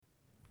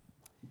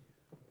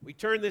We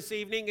turn this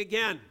evening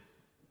again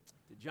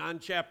to John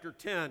chapter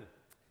 10.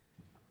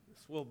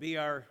 This will be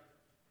not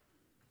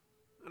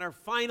our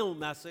final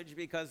message,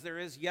 because there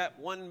is yet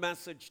one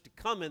message to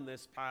come in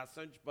this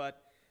passage,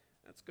 but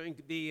that's going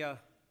to be a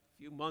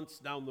few months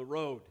down the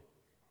road.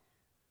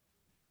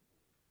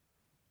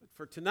 But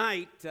for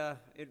tonight,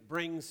 it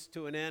brings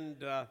to an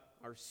end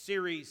our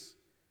series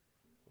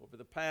over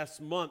the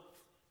past month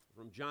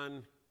from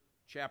John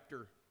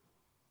chapter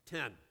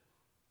 10.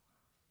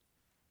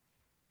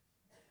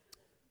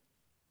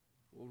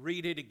 We'll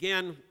read it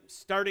again,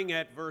 starting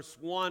at verse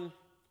 1,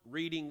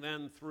 reading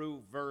then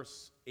through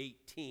verse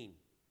 18.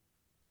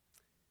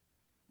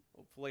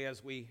 Hopefully,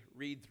 as we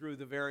read through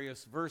the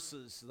various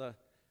verses, the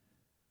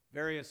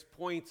various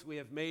points we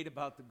have made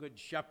about the Good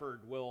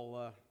Shepherd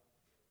will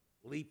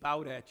leap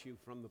out at you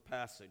from the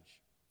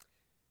passage.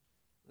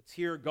 Let's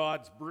hear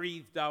God's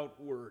breathed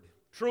out word.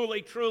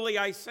 Truly, truly,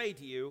 I say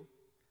to you,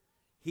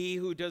 he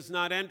who does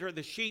not enter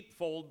the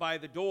sheepfold by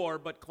the door,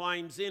 but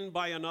climbs in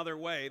by another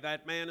way,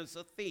 that man is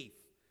a thief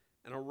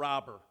and a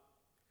robber.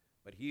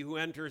 But he who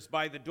enters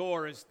by the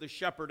door is the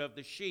shepherd of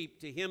the sheep.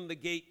 To him the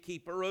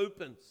gatekeeper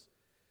opens.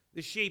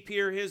 The sheep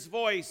hear his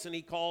voice, and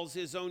he calls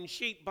his own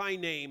sheep by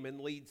name and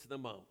leads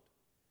them out.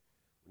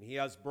 When he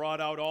has brought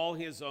out all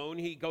his own,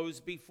 he goes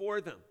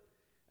before them,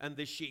 and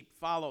the sheep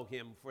follow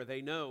him, for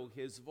they know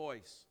his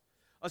voice.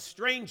 A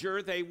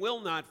stranger they will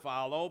not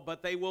follow,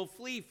 but they will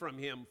flee from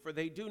him, for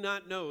they do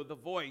not know the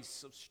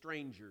voice of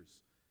strangers.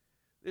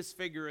 This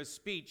figure of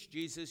speech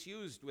Jesus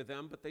used with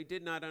them, but they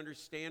did not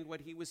understand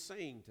what he was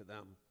saying to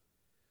them.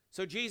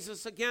 So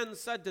Jesus again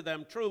said to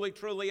them, Truly,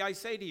 truly, I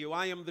say to you,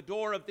 I am the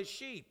door of the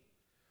sheep.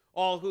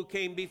 All who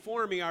came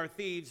before me are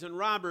thieves and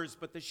robbers,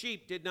 but the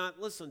sheep did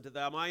not listen to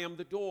them. I am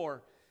the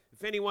door.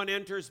 If anyone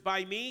enters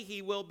by me,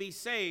 he will be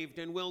saved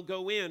and will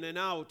go in and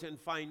out and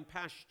find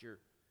pasture.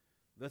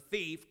 The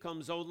thief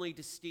comes only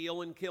to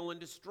steal and kill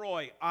and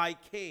destroy. I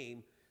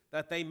came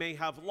that they may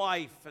have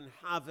life and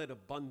have it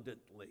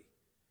abundantly.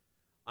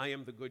 I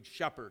am the good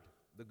shepherd.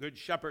 The good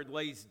shepherd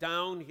lays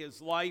down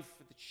his life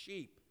for the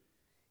sheep.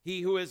 He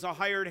who is a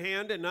hired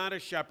hand and not a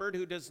shepherd,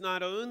 who does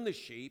not own the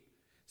sheep,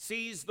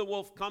 sees the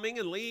wolf coming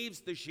and leaves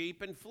the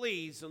sheep and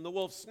flees, and the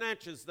wolf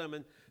snatches them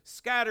and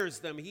scatters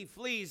them. He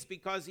flees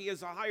because he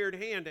is a hired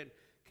hand and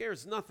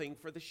cares nothing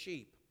for the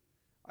sheep.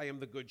 I am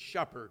the good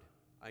shepherd.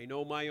 I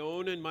know my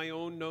own, and my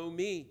own know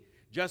me,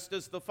 just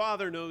as the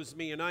Father knows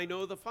me, and I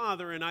know the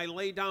Father, and I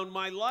lay down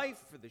my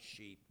life for the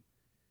sheep.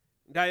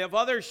 And I have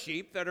other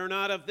sheep that are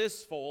not of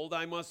this fold.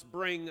 I must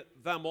bring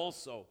them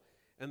also,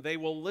 and they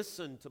will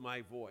listen to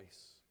my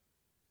voice.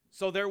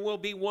 So there will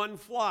be one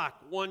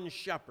flock, one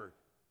shepherd.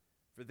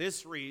 For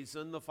this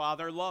reason the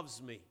Father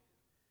loves me,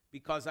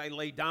 because I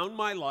lay down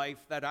my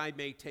life that I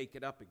may take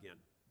it up again.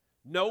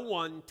 No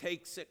one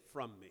takes it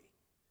from me,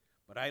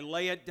 but I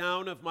lay it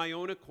down of my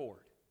own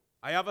accord.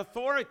 I have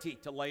authority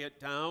to lay it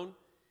down,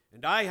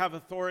 and I have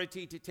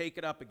authority to take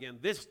it up again.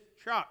 This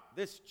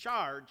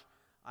charge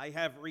I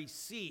have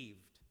received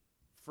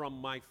from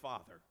my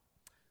Father.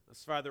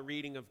 Let's try the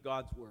reading of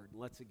God's word.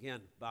 Let's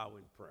again bow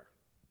in prayer.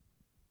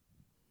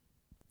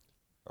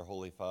 Our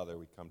Holy Father,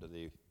 we come to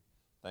thee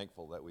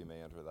thankful that we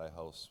may enter thy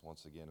house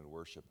once again and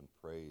worship and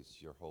praise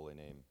your holy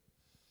name.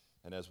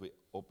 And as we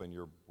open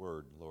your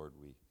word, Lord,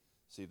 we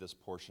see this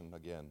portion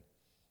again,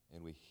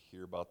 and we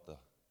hear about the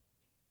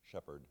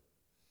shepherd.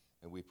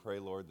 And we pray,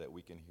 Lord, that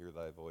we can hear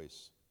thy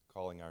voice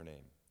calling our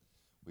name.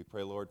 We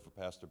pray, Lord, for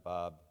Pastor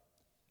Bob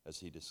as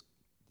he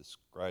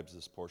describes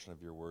this portion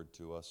of your word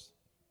to us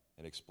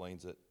and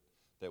explains it,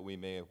 that we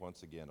may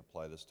once again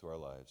apply this to our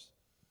lives.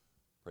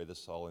 Pray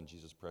this all in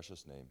Jesus'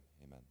 precious name.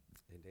 Amen.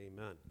 And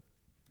amen.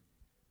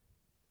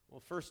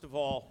 Well, first of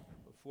all,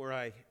 before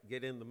I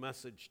get in the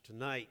message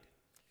tonight,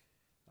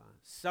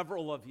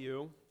 several of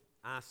you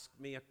asked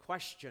me a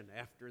question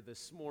after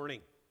this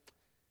morning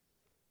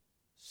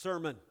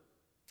sermon.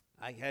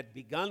 I had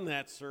begun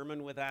that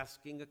sermon with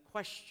asking a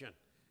question.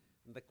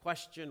 And the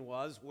question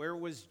was, where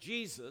was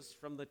Jesus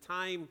from the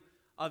time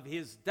of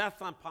his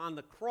death upon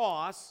the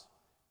cross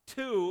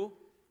to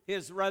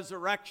his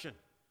resurrection?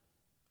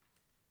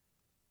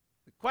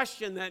 The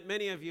question that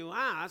many of you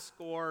ask,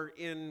 or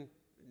in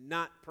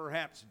not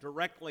perhaps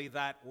directly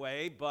that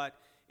way, but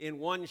in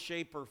one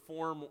shape or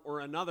form or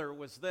another,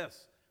 was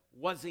this: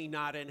 was he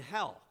not in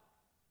hell?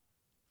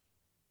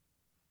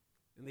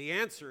 And the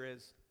answer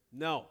is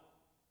no,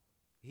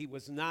 he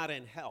was not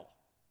in hell.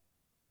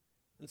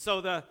 And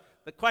so the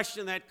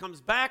question that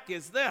comes back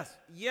is this: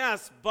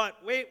 yes,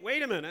 but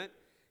wait a minute.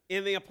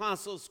 In the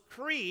Apostles'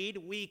 Creed,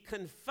 we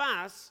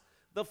confess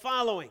the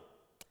following: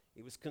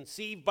 he was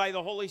conceived by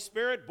the Holy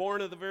Spirit,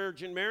 born of the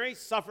Virgin Mary,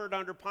 suffered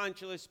under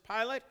Pontius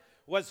Pilate,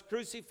 was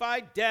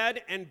crucified,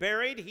 dead, and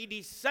buried. He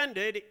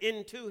descended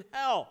into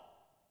hell.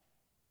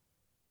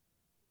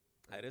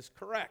 That is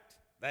correct.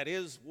 That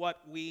is what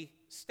we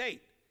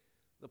state.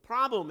 The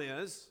problem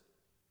is,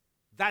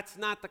 that's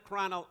not the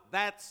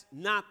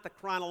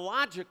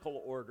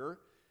chronological order.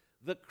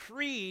 The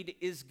creed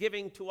is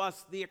giving to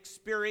us the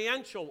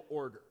experiential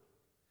order.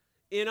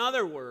 In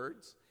other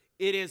words,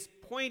 it is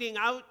pointing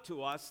out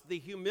to us the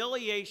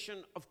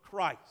humiliation of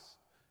Christ.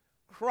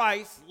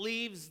 Christ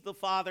leaves the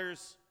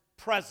Father's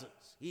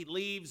presence. He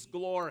leaves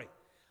glory.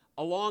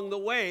 Along the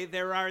way,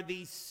 there are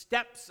these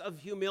steps of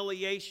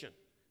humiliation.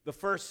 The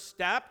first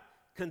step,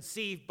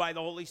 conceived by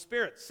the Holy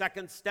Spirit.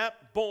 Second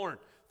step, born.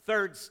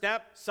 Third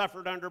step,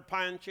 suffered under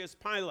Pontius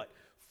Pilate.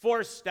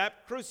 Fourth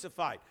step,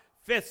 crucified.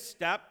 Fifth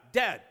step,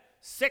 dead.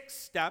 Sixth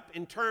step,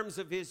 in terms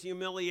of his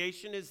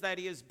humiliation, is that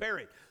he is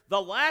buried.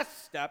 The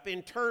last step,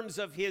 in terms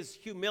of his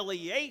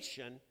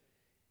humiliation,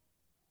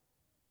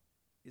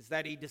 is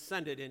that he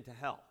descended into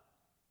hell.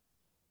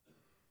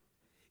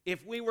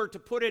 If we were to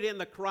put it in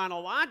the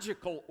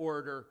chronological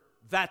order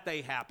that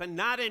they happened,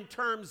 not in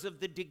terms of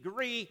the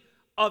degree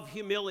of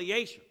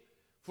humiliation,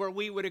 for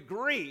we would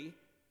agree,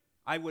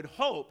 I would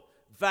hope,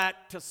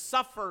 that to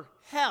suffer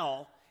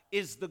hell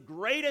is the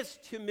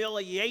greatest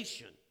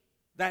humiliation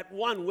that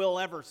one will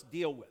ever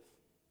deal with.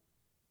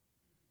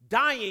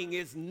 Dying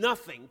is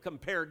nothing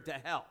compared to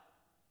hell.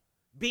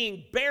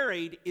 Being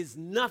buried is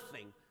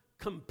nothing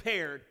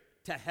compared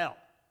to hell.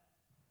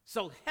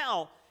 So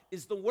hell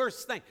is the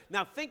worst thing.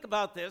 Now think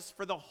about this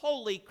for the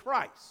holy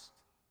Christ.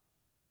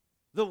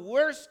 The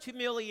worst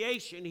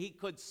humiliation he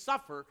could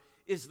suffer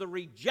is the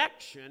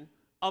rejection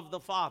of the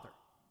Father.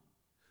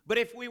 But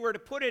if we were to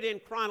put it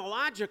in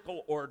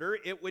chronological order,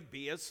 it would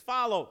be as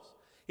follows.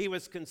 He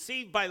was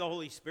conceived by the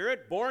Holy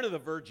Spirit, born of the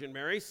Virgin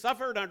Mary,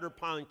 suffered under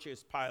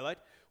Pontius Pilate,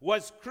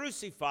 was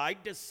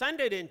crucified,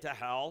 descended into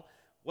hell,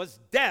 was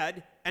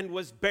dead, and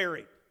was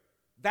buried.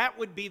 That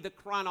would be the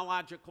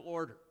chronological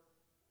order.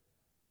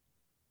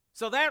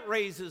 So that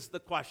raises the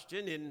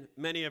question in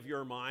many of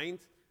your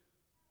minds.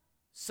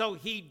 So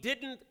he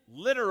didn't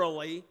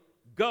literally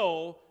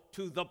go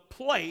to the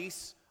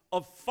place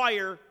of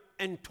fire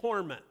and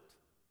torment.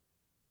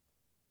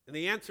 And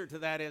the answer to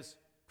that is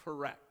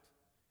correct.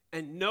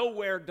 And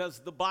nowhere does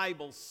the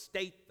Bible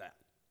state that.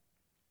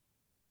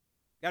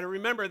 Got to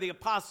remember, the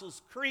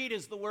Apostles' Creed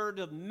is the word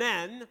of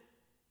men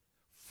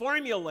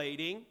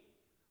formulating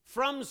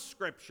from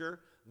Scripture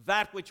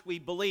that which we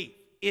believe.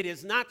 It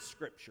is not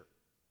Scripture.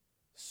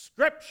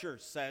 Scripture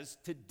says,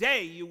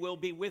 today you will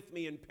be with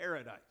me in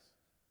paradise.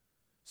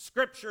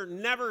 Scripture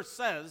never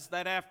says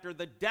that after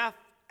the death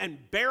and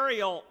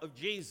burial of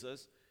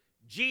Jesus,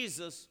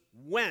 Jesus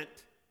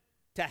went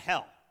to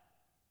hell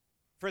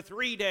for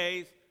 3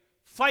 days,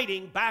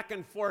 fighting back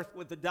and forth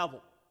with the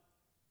devil.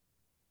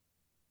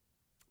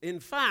 In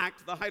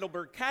fact, the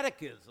Heidelberg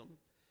Catechism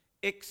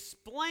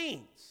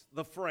explains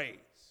the phrase,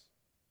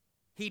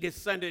 he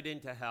descended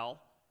into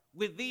hell,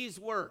 with these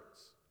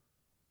words.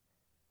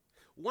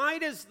 Why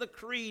does the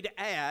Creed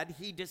add,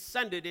 he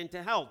descended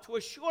into hell? To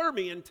assure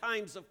me in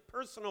times of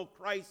personal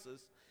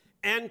crisis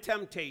and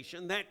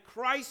temptation that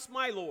Christ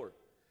my Lord,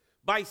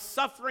 by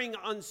suffering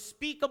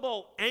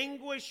unspeakable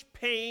anguish,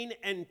 pain,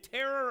 and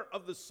terror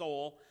of the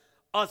soul,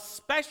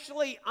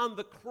 especially on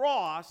the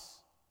cross,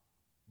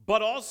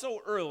 but also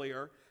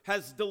earlier,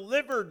 has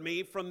delivered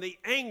me from the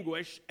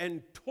anguish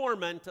and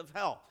torment of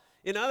hell.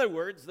 In other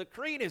words, the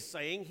Creed is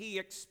saying he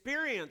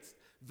experienced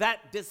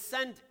that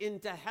descent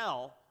into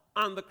hell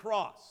on the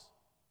cross.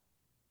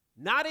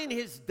 Not in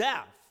his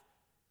death,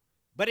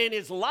 but in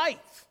his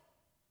life,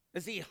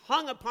 as he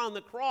hung upon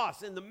the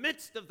cross in the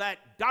midst of that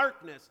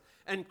darkness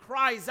and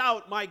cries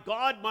out, my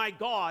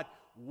God,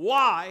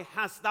 why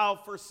hast thou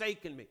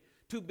forsaken me?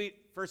 To be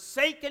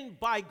forsaken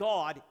by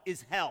God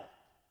is hell.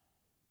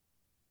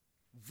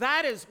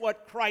 That is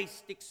what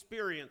Christ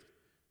experienced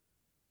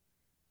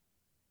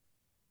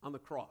on the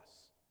cross.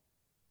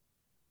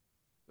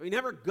 He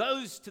never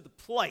goes to the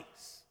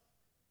place.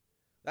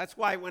 That's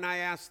why when I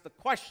asked the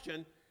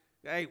question,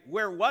 okay,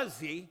 where was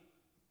he?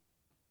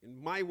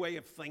 In my way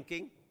of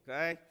thinking,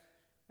 okay,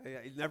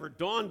 it never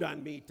dawned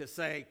on me to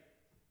say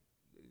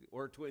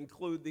or to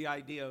include the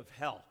idea of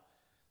hell.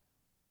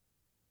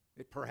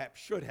 It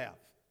perhaps should have.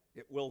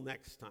 It will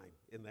next time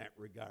in that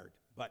regard.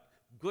 But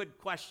good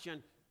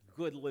question,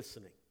 good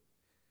listening.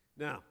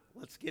 Now,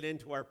 let's get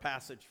into our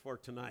passage for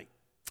tonight.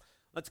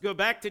 Let's go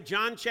back to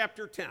John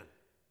chapter 10.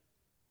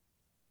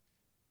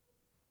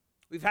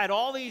 We've had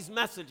all these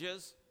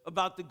messages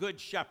about the Good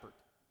Shepherd.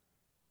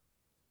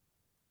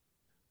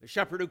 The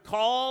shepherd who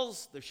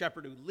calls, the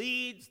shepherd who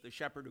leads, the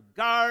shepherd who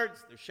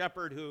guards, the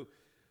shepherd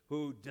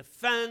who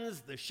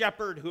defends, the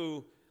shepherd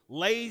who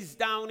lays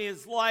down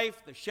his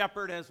life, the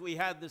shepherd, as we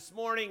had this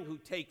morning, who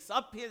takes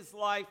up his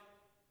life.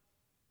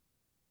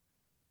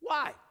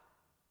 Why?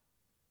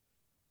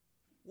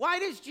 Why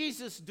does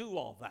Jesus do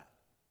all that?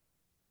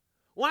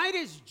 Why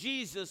does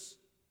Jesus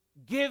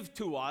give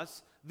to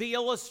us the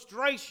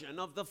illustration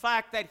of the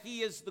fact that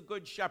he is the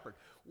Good Shepherd?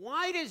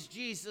 Why does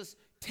Jesus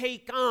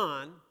take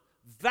on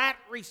that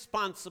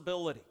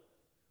responsibility?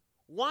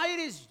 Why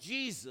does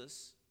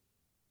Jesus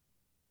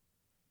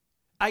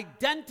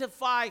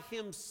identify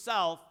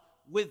himself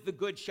with the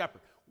Good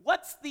Shepherd?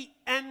 What's the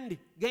end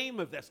game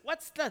of this?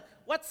 What's the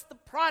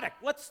product?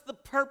 What's the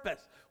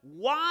purpose?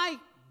 Why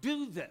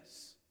do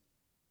this?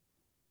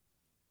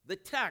 The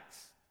text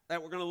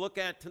that we're going to look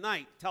at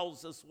tonight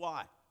tells us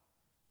why.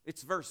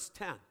 It's verse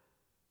 10.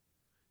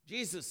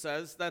 Jesus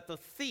says that the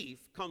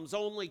thief comes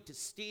only to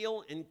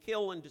steal and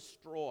kill and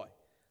destroy.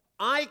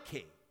 I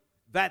came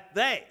that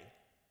they,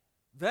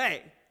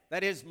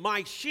 that is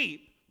my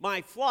sheep,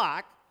 my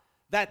flock,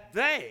 that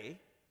they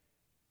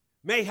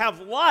may have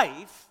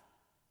life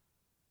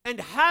and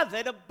have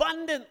it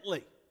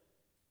abundantly.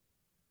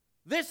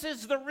 This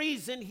is the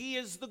reason he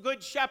is the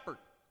good shepherd,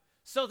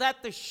 so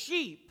that the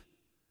sheep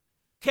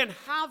can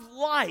have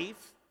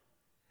life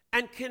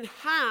and can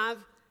have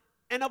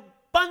an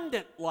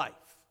abundant life.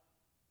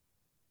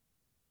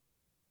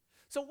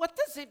 So what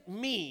does it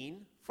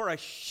mean for a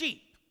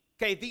sheep,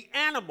 okay, the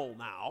animal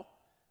now,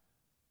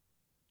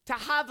 to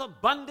have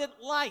abundant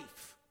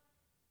life?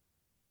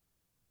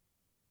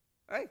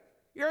 Right?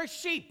 You're a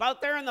sheep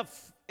out there in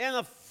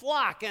the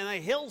flock in a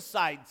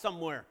hillside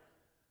somewhere,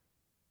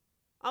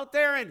 out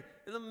there in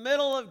the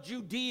middle of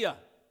Judea.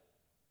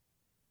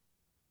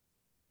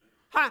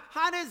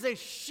 How does a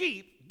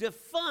sheep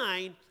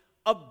define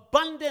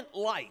abundant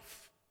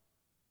life?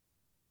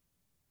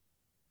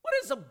 What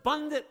is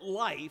abundant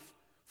life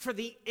for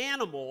the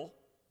animal,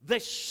 the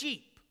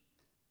sheep?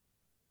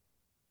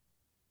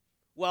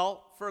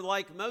 Well, for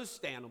like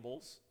most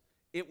animals,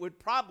 it would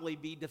probably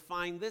be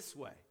defined this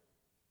way: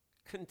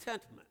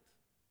 contentment.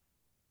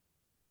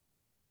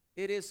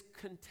 It is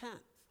content.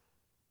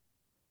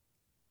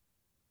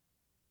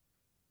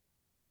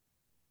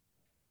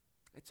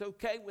 It's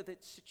okay with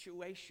its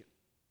situation.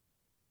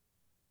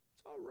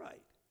 It's all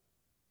right.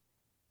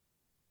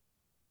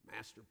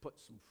 Master put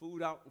some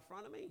food out in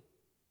front of me.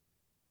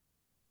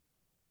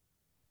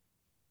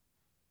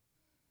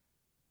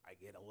 I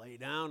get to lay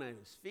down at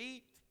his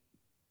feet.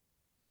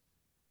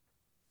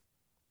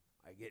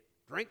 I get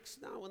drinks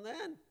now and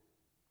then.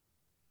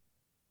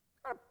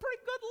 Got a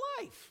pretty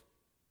good life.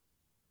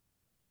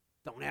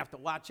 Don't have to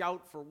watch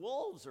out for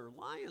wolves or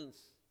lions,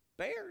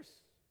 bears.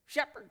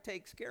 Shepherd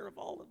takes care of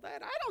all of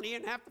that. I don't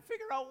even have to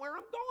figure out where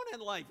I'm going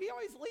in life. He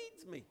always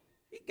leads me.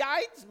 He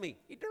guides me.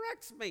 He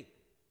directs me.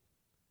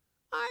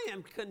 I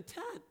am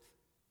content.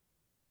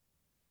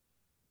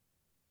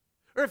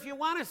 Or if you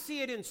want to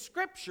see it in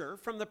Scripture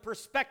from the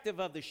perspective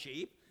of the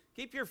sheep,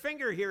 keep your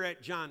finger here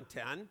at John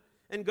 10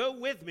 and go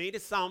with me to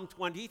Psalm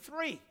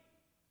 23.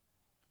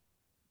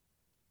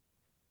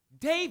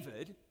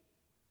 David,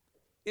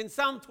 in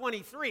Psalm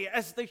 23,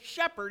 as the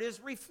shepherd,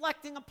 is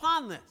reflecting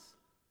upon this.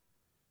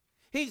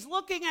 He's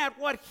looking at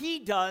what he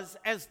does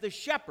as the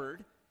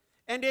shepherd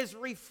and is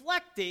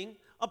reflecting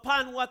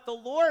upon what the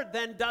Lord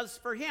then does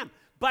for him.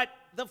 But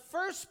the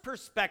first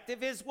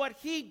perspective is what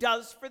he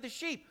does for the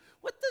sheep.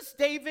 What does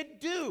David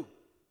do?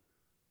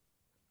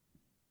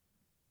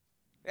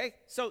 Okay,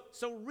 so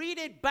read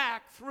it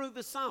back through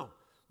the psalm.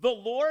 The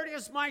Lord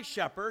is my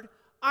shepherd,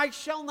 I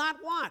shall not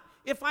want.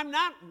 If I'm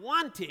not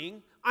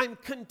wanting, I'm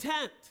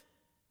content.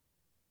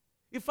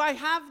 If I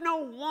have no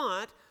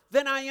want,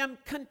 then I am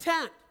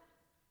content.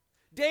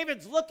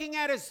 David's looking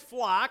at his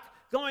flock,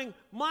 going,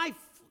 my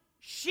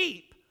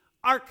sheep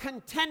are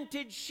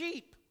contented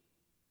sheep.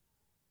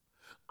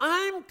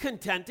 I'm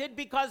contented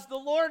because the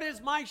Lord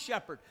is my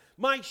shepherd.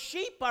 My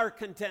sheep are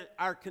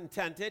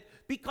contented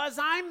because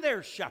I'm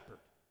their shepherd.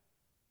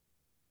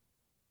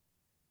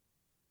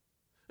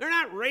 They're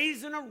not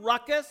raising a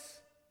ruckus.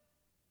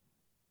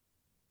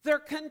 They're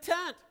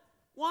content.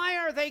 Why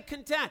are they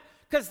content?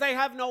 Because they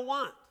have no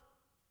want.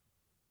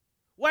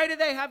 Why do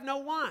they have no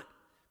want?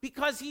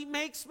 Because he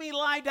makes me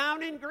lie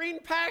down in green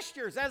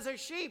pastures as a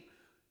sheep.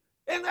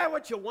 Isn't that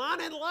what you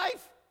want in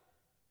life?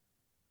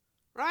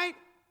 Right?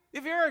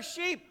 If you're a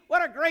sheep,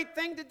 what a great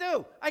thing to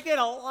do. I get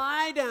to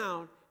lie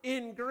down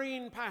in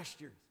green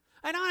pastures.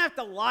 I don't have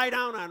to lie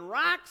down on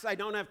rocks. I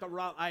don't have to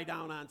lie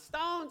down on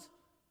stones.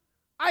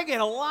 I get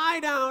to lie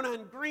down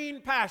on green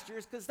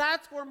pastures because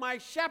that's where my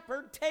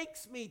shepherd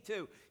takes me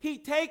to. He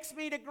takes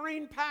me to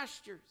green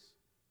pastures.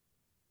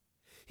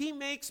 He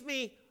makes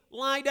me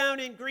lie down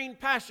in green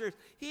pastures.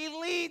 He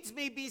leads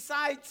me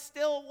beside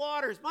still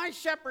waters. My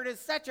shepherd is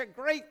such a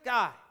great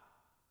guy.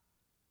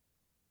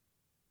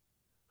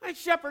 My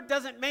shepherd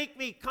doesn't make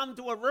me come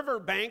to a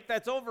riverbank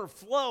that's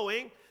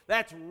overflowing,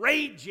 that's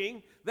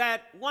raging,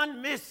 that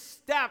one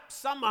misstep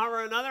somehow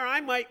or another,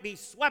 I might be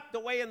swept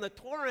away in the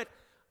torrent.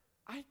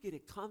 I get to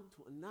come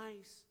to a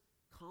nice,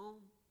 calm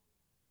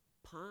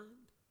pond,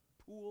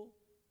 pool,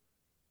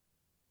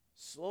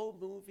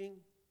 slow-moving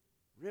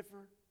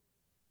river,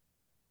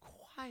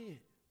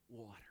 quiet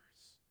waters.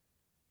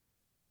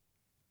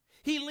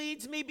 He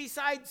leads me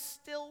beside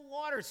still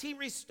waters. He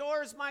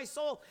restores my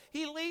soul.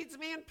 He leads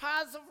me in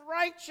paths of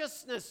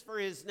righteousness for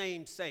his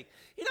name's sake.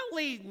 He don't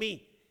lead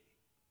me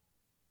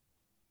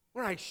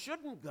where I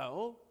shouldn't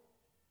go.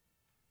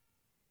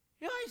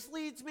 He always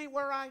leads me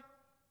where I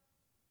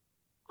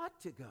ought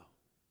to go.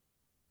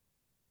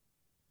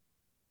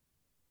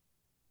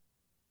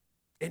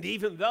 And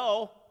even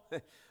though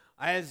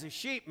I, as a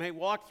sheep, may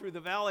walk through the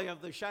valley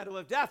of the shadow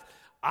of death,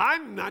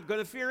 I'm not going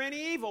to fear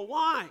any evil.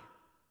 Why?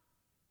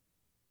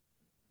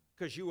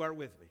 Because you are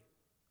with me.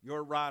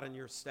 Your rod and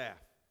your staff,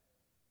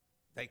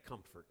 they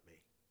comfort me.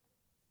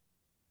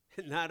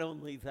 And not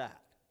only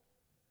that,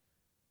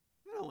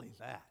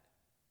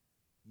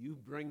 you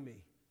bring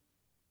me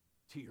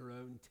to your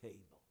own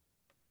table.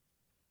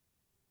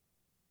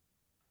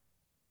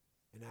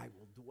 And I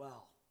will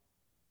dwell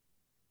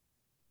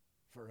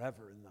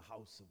forever in the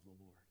house of the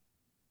Lord.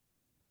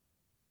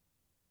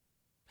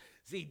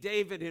 See,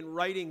 David, in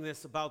writing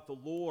this about the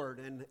Lord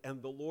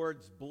and the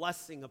Lord's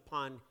blessing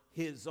upon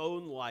his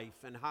own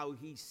life and how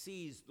he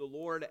sees the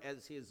Lord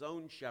as his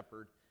own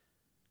shepherd,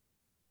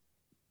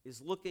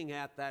 is looking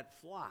at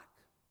that flock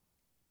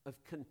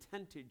of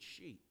contented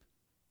sheep.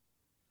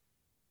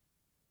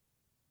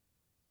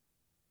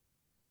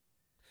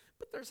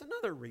 But there's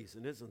another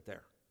reason, isn't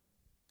there?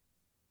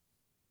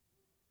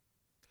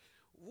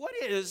 What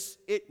does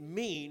it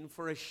mean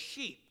for a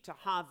sheep to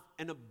have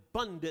an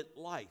abundant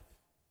life?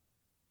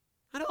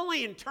 Not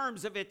only in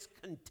terms of its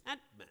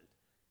contentment,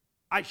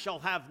 I shall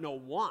have no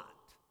want,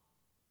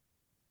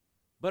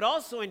 but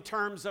also in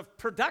terms of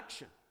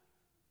production.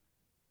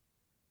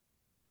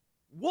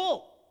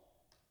 Wool.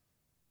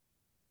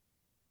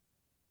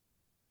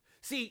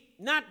 See,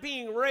 not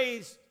being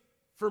raised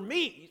for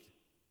meat,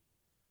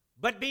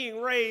 but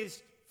being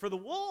raised for the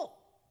wool.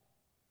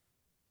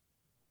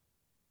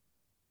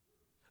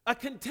 A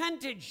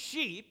contented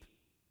sheep,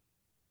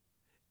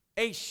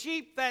 a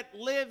sheep that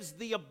lives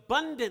the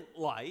abundant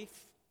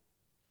life,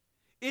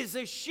 is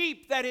a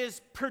sheep that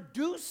is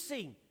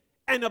producing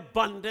an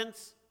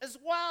abundance as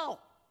well.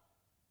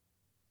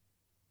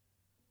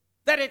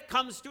 That it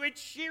comes to its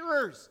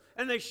shearers,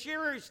 and the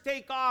shearers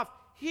take off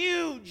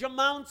huge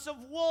amounts of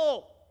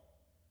wool.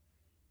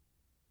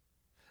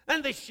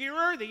 And the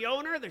shearer, the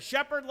owner, the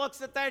shepherd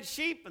looks at that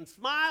sheep and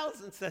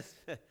smiles and says,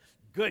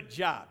 "Good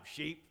job,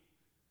 sheep.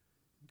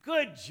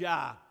 Good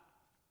job.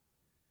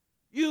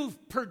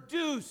 You've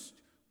produced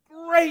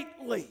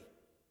greatly."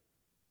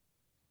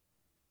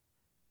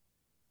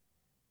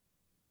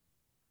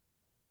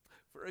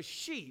 For a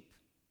sheep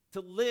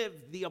to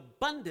live the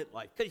abundant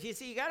life, because you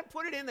see, you got to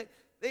put it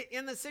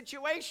in the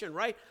situation,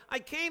 right? I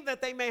came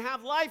that they may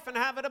have life and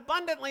have it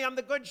abundantly. I'm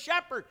the good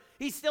shepherd.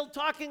 He's still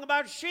talking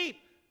about sheep.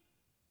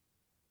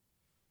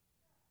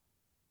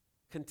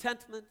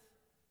 Contentment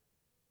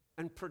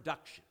and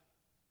production.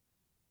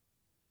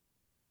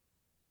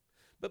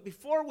 But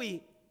before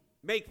we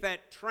make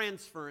that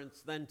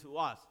transference then to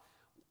us,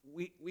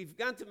 we've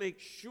got to make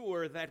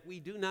sure that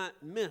we do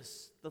not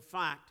miss the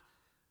fact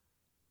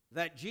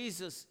that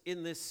Jesus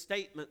in this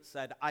statement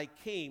said, "I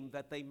came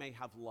that they may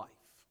have life."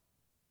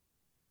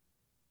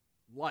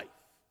 Life.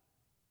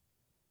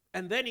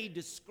 And then he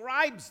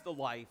describes the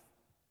life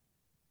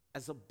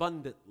as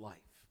abundant life.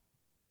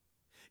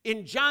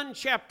 In John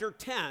chapter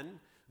 10,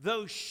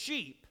 those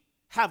sheep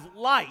have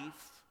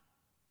life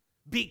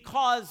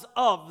because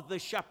of the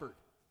shepherd.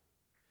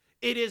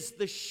 It is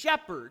the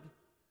shepherd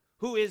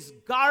who is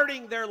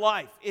guarding their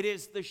life. It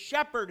is the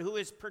shepherd who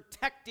is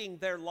protecting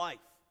their life.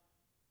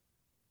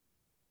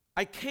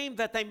 I came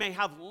that they may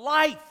have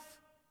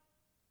life.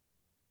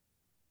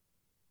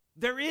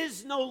 There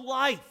is no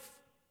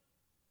life.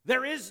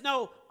 There is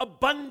no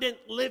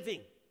abundant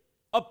living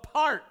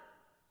apart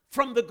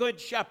from the Good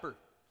Shepherd.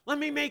 Let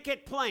me make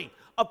it plain.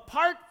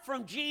 Apart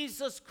from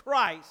Jesus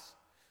Christ,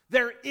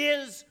 there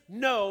is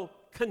no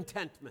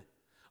contentment.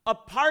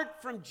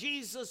 Apart from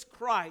Jesus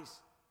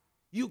Christ,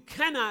 you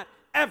cannot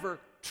ever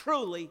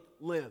truly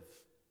live.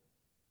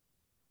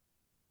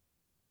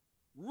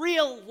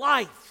 Real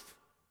life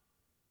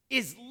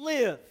is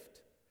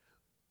lived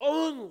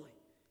only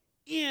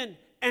in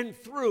and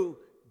through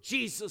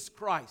Jesus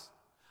Christ.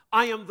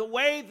 I am the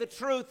way, the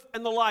truth,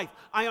 and the life.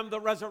 I am the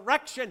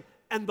resurrection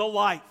and the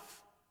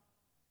life.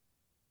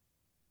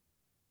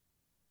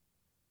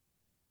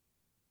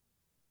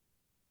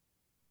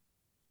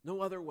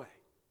 No other way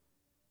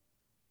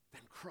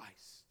than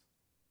Christ.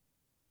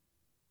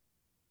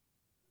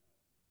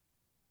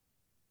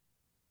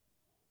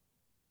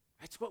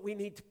 That's what we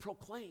need to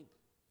proclaim.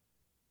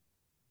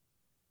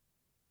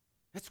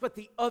 That's what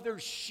the other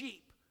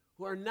sheep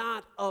who are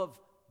not of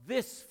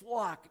this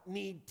flock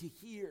need to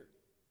hear.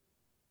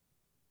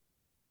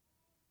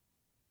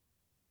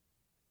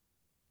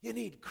 You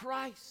need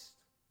Christ.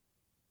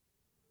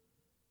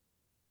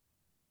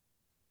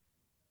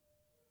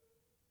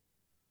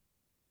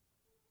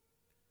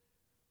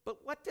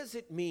 But what does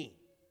it mean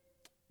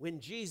when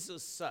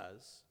Jesus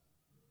says,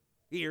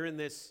 here in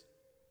this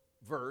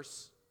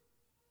verse,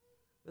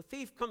 the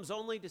thief comes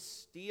only to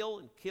steal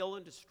and kill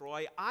and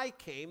destroy. I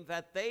came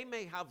that they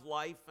may have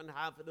life and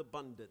have it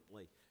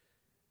abundantly.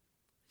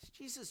 What does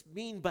Jesus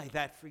mean by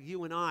that for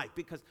you and I?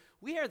 Because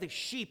we are the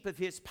sheep of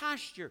his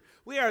pasture.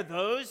 We are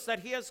those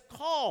that he has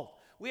called.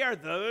 We are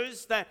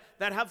those that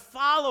have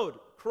followed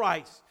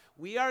Christ.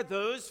 We are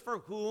those for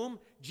whom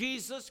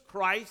Jesus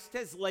Christ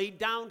has laid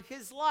down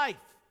his life.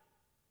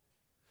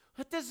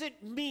 What does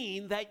it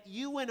mean that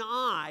you and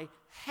I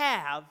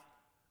have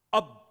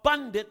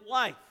abundant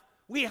life?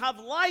 We have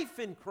life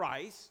in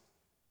Christ,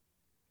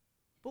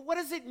 but what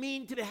does it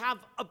mean to have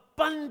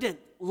abundant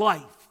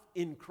life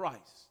in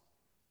Christ?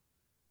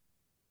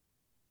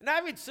 And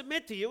I would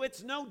submit to you,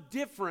 it's no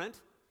different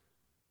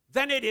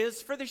than it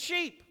is for the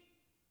sheep.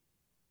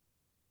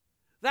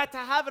 That to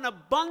have an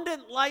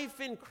abundant life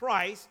in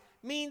Christ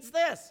means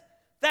this,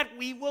 that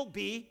we will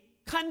be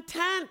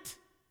content.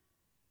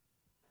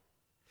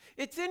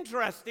 It's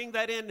interesting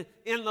that in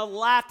the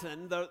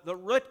Latin, the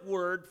root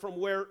word from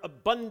where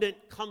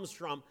abundant comes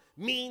from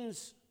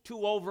means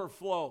to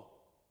overflow.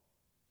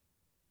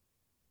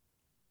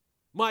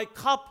 My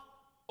cup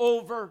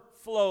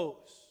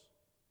overflows.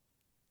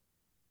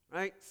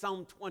 Right?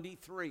 Psalm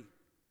 23.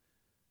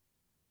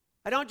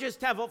 I don't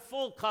just have a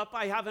full cup,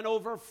 I have an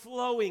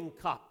overflowing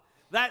cup.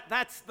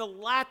 That's the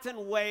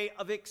Latin way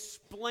of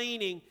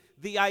explaining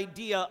the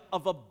idea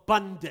of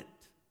abundant.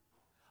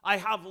 I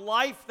have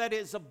life that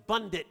is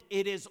abundant.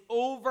 It is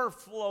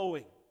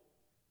overflowing.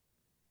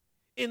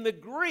 In the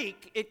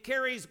Greek, it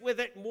carries with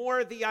it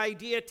more the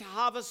idea to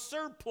have a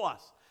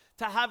surplus,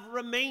 to have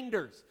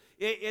remainders.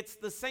 It's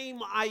the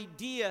same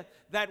idea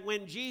that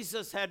when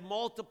Jesus had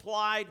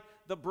multiplied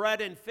the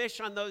bread and fish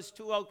on those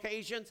two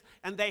occasions,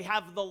 and they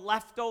have the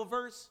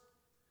leftovers,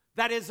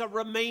 that is a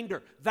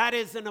remainder. That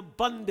is an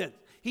abundance.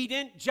 He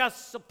didn't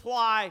just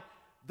supply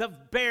the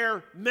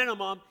bare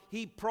minimum.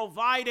 He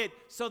provided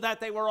so that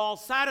they were all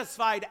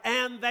satisfied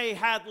and they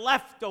had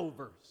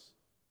leftovers.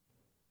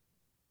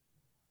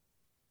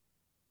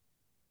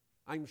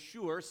 I'm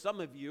sure some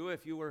of you,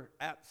 if you were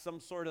at some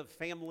sort of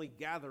family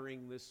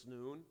gathering this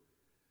noon,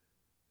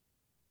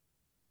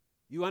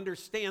 you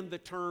understand the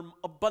term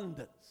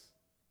abundance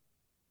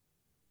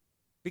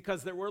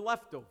because there were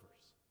leftovers.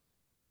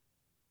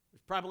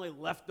 There's probably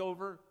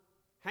leftover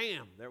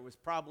ham. There was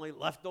probably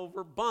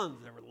leftover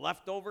buns. There were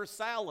leftover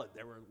salad.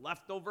 There were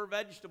leftover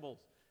vegetables.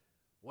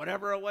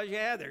 Whatever it was you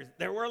had,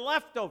 there were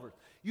leftovers.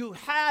 You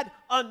had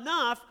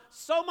enough,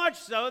 so much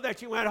so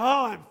that you went,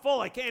 oh, I'm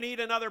full. I can't eat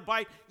another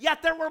bite.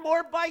 Yet there were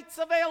more bites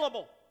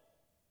available.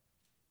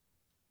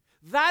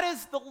 That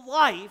is the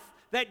life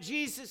that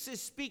Jesus is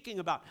speaking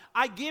about.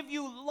 I give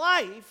you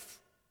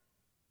life,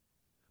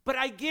 but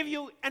I give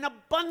you an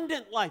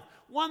abundant life,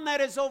 one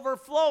that is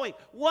overflowing,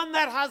 one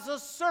that has a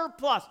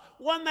surplus,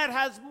 one that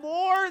has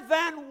more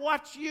than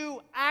what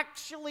you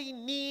actually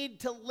need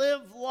to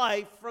live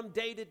life from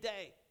day to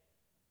day.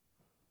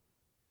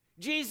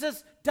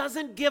 Jesus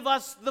doesn't give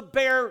us the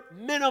bare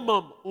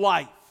minimum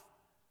life.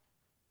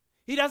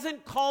 He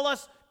doesn't call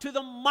us to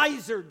the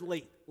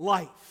miserly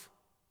life.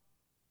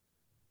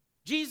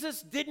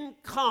 Jesus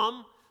didn't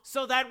come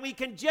so that we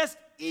can just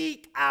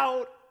eke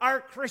out our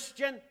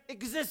Christian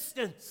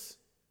existence.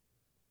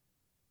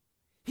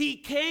 He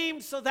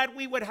came so that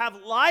we would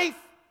have life,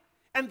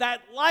 and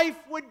that life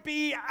would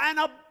be an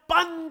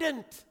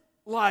abundant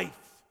life,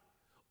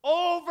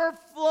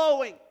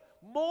 overflowing,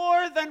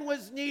 more than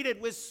was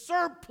needed, with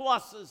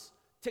surpluses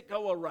to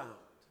go around.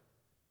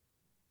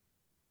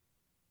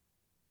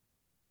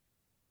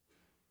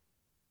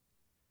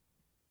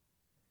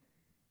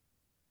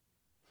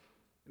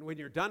 And when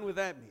you're done with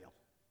that meal,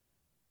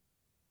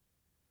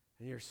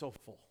 and you're so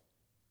full,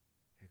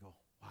 you go,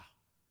 wow,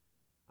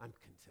 I'm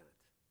content.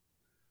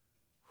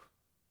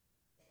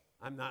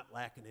 I'm not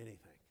lacking anything.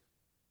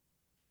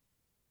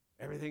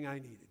 Everything I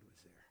needed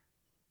was there.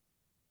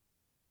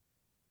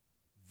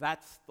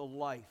 That's the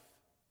life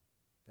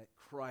that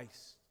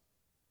Christ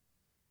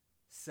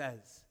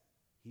says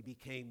he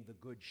became the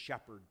good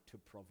shepherd to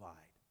provide.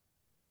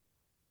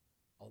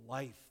 A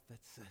life that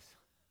says,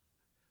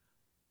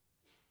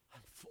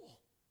 I'm full,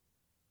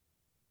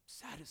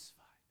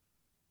 satisfied.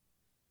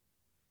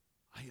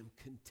 I am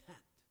content.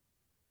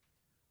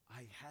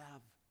 I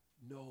have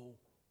no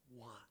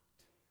want.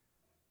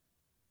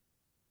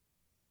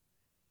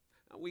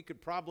 Now, we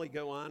could probably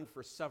go on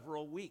for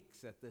several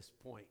weeks at this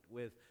point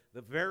with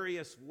the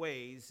various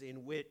ways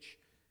in which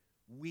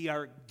we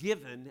are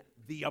given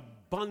the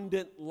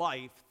abundant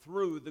life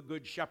through the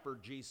Good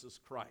Shepherd, Jesus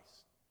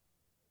Christ.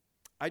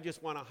 I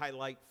just want to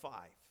highlight 5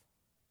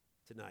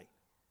 tonight.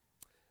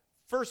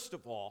 First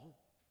of all,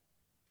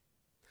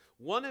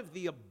 one of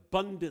the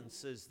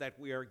abundances that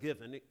we are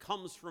given, it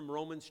comes from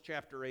Romans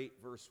chapter 8,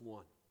 verse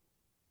 1.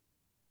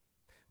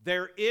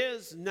 There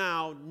is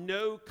now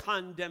no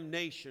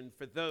condemnation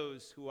for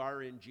those who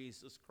are in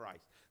Jesus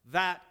Christ.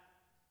 That,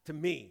 to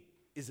me,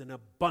 is an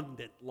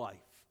abundant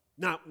life.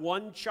 Not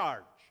one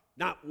charge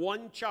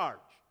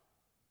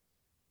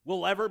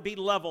will ever be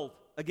leveled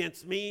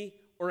against me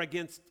or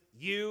against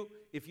you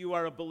if you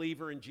are a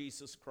believer in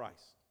Jesus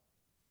Christ.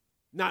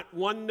 Not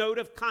one note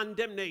of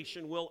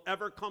condemnation will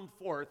ever come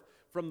forth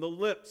from the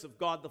lips of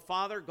God the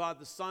Father, God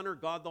the Son, or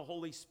God the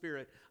Holy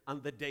Spirit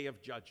on the day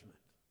of judgment.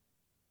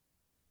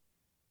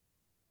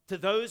 To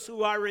those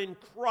who are in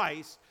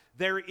Christ,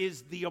 there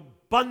is the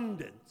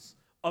abundance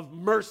of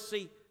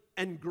mercy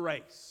and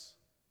grace.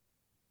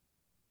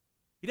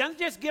 He doesn't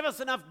just give us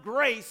enough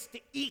grace to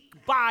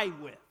eke by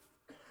with.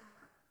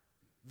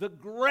 The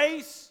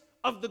grace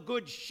of the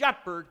Good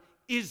Shepherd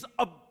is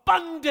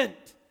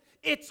abundant.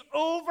 It's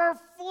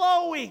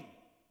overflowing.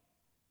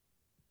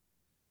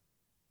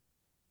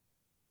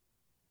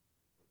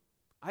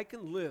 I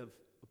can live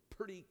a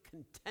pretty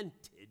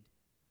contented,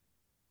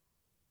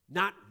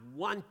 not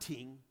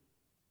wanting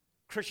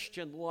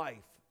Christian life,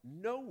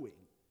 knowing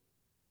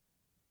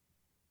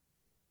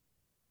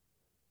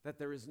that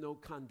there is no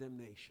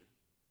condemnation.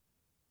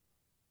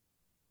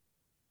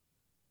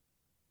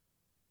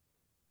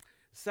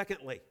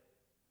 Secondly,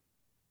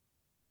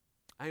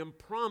 I am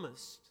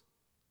promised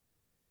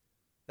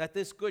that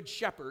this good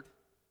shepherd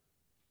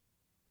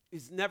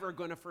is never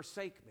going to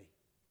forsake me.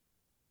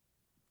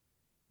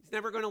 He's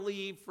never going to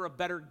leave for a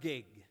better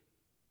gig.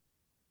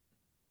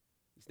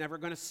 He's never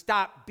going to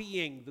stop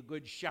being the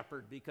good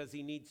shepherd because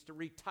he needs to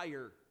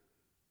retire.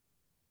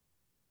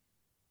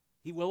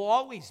 He will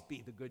always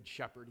be the good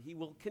shepherd. He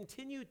will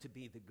continue to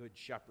be the good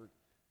shepherd.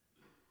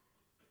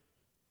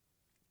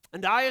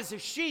 And I, as a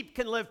sheep,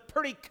 can live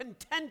pretty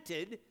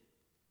contented,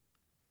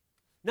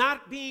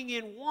 not being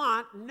in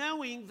want,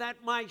 knowing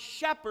that my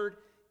shepherd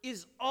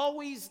is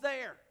always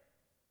there.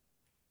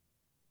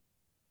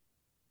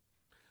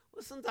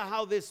 Listen to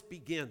how this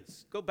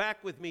begins. Go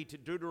back with me to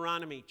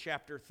Deuteronomy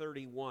chapter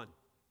 31.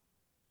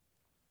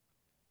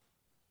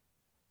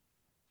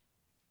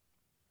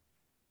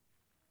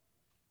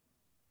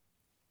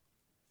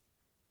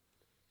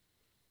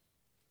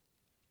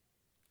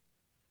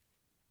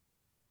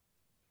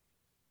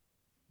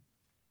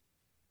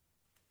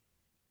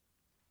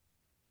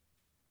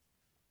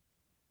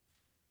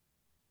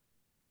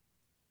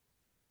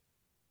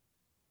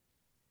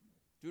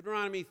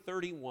 Deuteronomy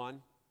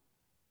 31.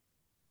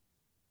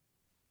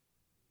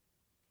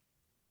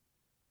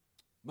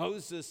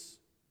 Moses'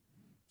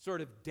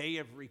 sort of day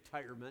of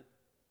retirement.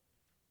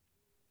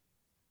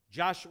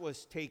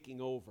 Joshua's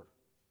taking over.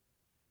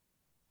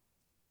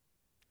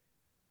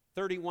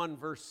 31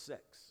 verse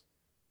 6.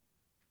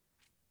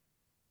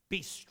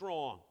 Be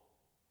strong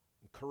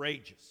and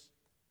courageous.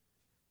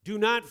 Do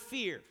not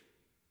fear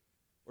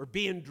or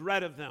be in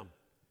dread of them,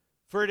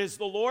 for it is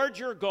the Lord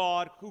your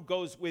God who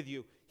goes with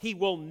you. He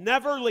will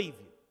never leave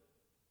you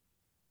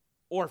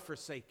or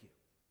forsake you.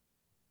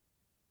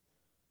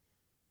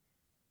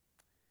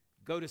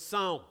 Go to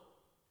Psalm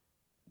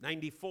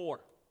 94.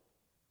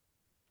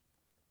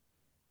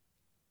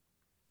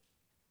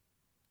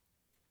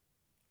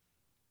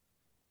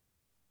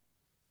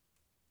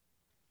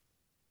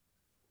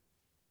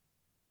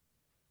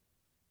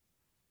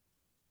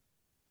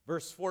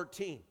 Verse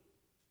 14.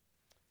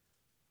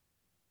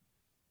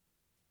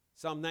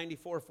 Psalm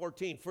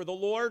 94:14. For the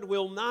Lord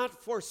will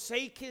not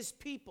forsake his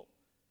people.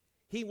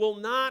 He will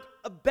not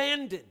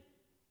abandon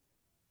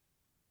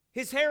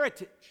his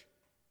heritage.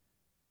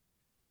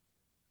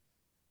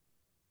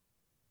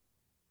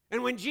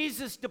 And when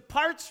Jesus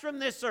departs from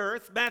this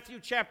earth,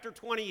 Matthew chapter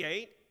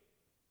 28,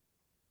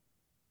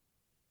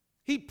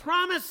 he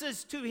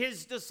promises to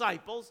his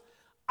disciples,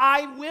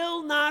 I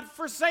will not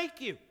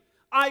forsake you.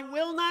 I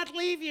will not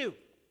leave you.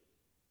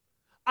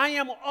 I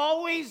am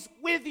always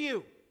with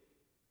you.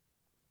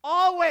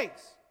 Always.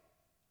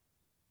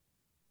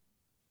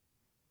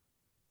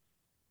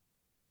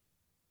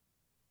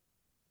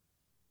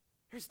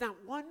 There's not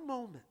one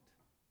moment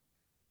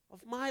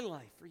of my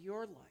life or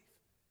your life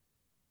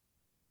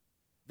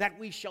that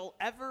we shall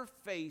ever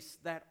face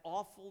that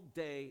awful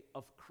day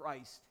of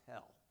Christ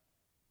hell.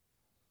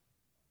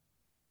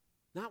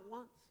 Not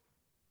once.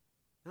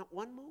 Not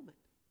one moment.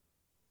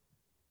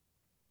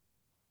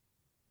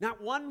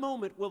 Not one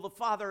moment will the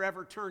Father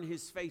ever turn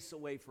his face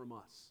away from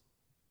us.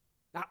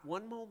 Not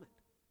one moment.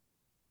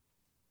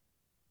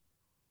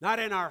 Not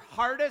in our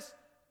hardest,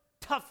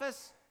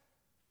 toughest,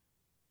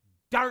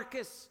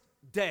 darkest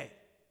day.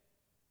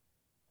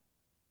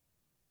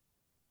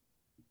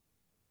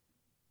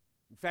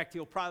 In fact,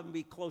 he'll probably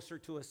be closer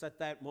to us at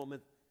that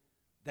moment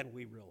than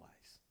we realize.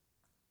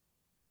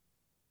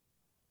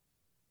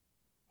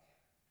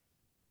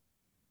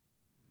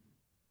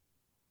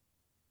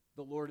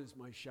 The Lord is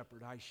my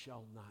shepherd, I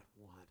shall not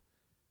want.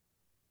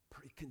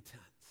 Pretty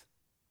content.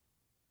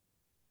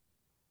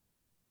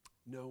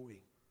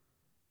 Knowing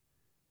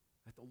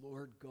that the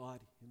Lord God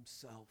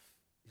himself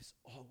is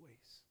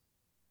always,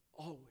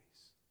 always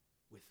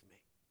with me.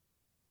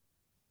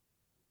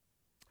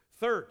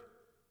 Third,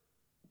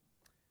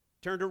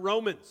 turn to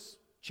Romans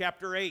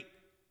chapter 8.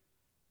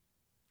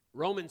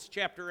 Romans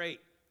chapter 8.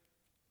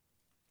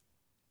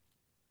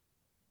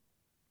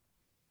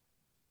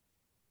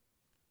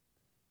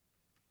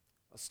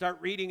 I'll start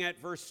reading at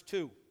verse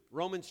 2.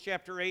 Romans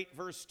chapter 8,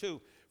 verse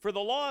 2. For the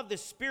law of the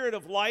Spirit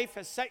of life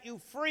has set you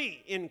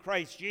free in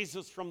Christ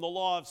Jesus from the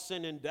law of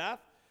sin and death.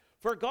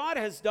 For God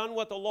has done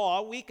what the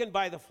law, weakened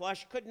by the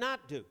flesh, could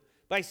not do.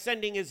 By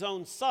sending his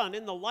own Son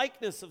in the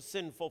likeness of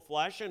sinful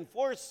flesh, and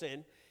for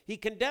sin, he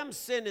condemned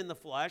sin in the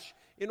flesh,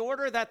 in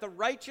order that the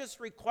righteous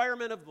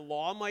requirement of the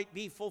law might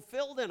be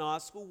fulfilled in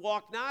us who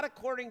walk not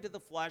according to the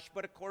flesh,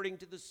 but according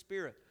to the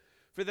Spirit.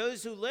 For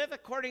those who live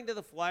according to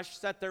the flesh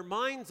set their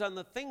minds on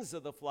the things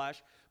of the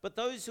flesh, but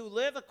those who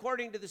live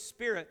according to the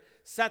Spirit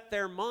set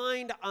their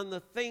mind on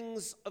the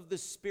things of the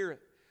Spirit.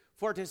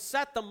 For to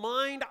set the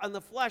mind on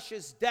the flesh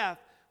is death,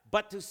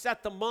 but to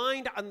set the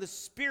mind on the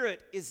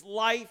Spirit is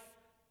life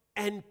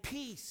and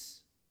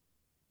peace.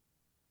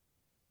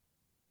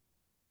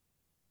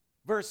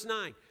 Verse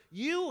 9,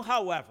 you,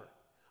 however,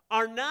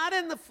 are not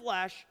in the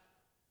flesh,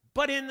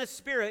 but in the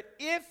Spirit,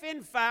 if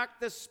in fact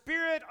the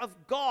Spirit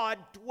of God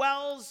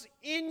dwells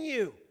in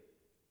you.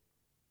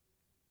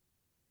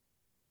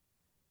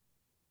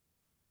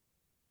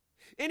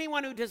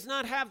 Anyone who does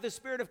not have the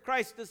Spirit of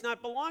Christ does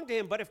not belong to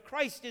him. But if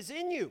Christ is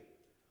in you,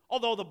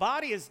 although the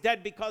body is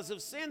dead because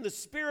of sin, the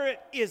Spirit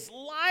is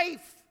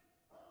life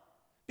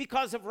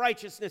because of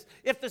righteousness.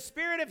 If the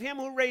Spirit of him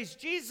who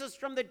raised Jesus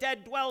from the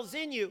dead dwells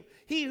in you,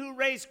 he who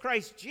raised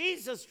Christ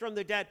Jesus from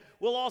the dead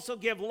will also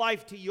give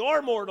life to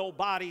your mortal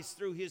bodies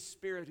through his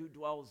Spirit who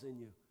dwells in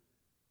you.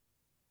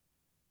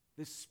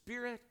 The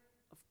Spirit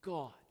of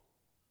God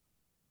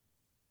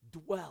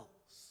dwells,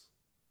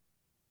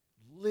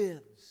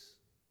 lives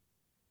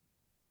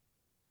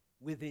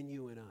within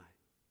you and I.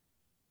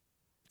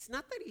 It's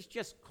not that he's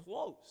just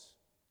close.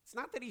 It's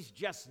not that he's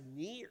just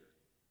near.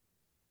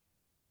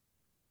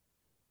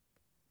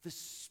 The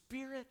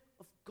Spirit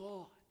of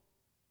God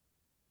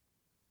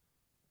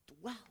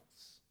dwells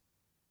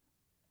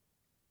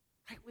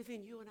right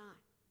within you and I.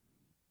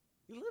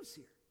 He lives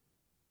here.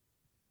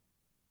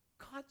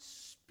 God's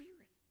Spirit.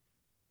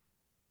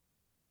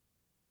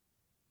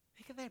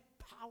 Think of that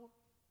power.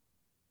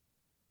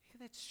 Think of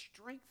that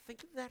strength.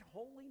 Think of that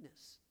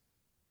holiness.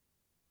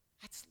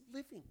 That's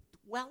living,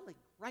 dwelling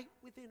right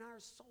within our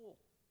soul.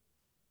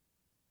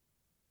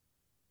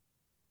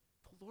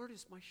 The Lord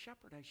is my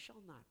shepherd, I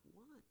shall not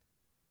want.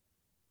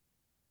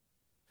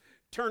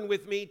 Turn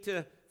with me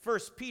to 1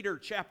 Peter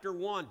chapter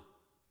 1.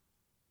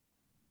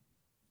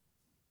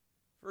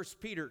 1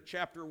 Peter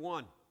chapter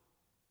 1.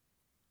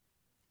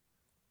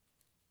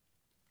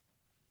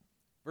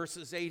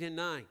 Verses 8 and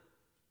 9.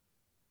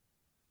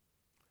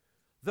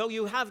 Though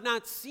you have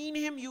not seen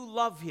him, you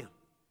love him.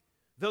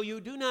 Though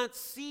you do not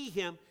see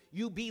him,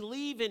 you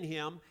believe in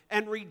him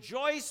and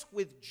rejoice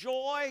with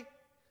joy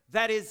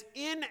that is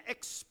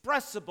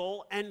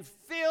inexpressible and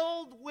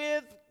filled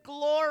with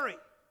glory.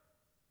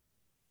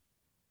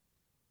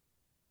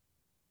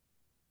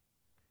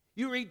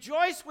 You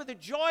rejoice with a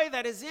joy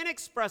that is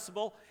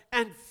inexpressible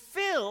and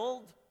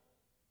filled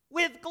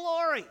with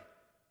glory.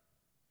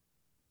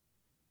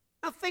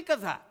 Now think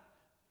of that.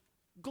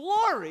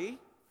 Glory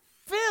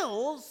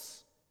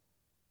fills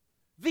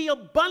the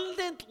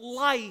abundant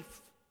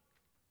life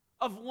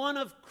of one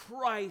of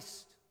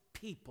Christ's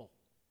people.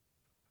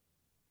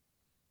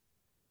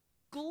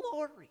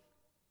 Glory.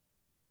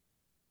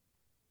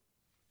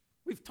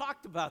 We've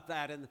talked about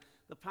that in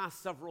the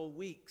past several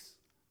weeks.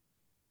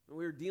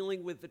 We were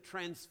dealing with the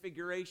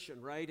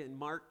transfiguration, right? In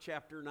Mark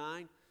chapter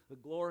 9, the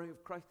glory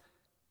of Christ.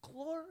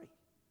 Glory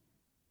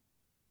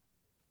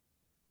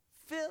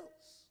fills.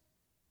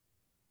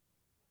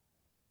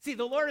 See,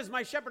 the Lord is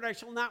my shepherd, I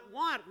shall not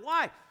want.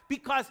 Why?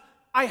 Because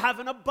I have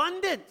an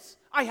abundance.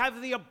 I have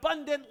the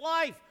abundant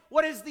life.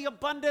 What is the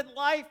abundant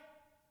life?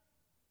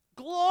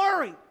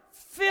 Glory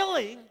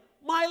filling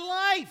my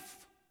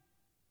life.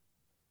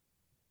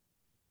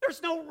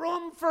 There's no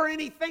room for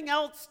anything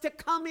else to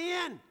come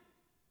in.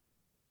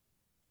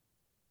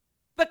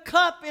 The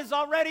cup is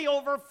already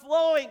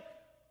overflowing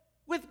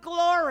with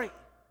glory.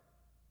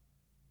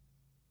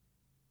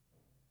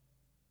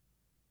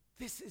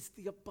 This is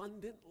the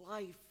abundant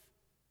life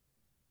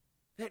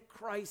that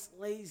Christ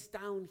lays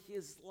down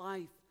his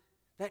life,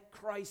 that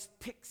Christ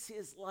picks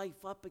his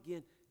life up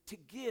again to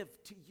give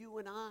to you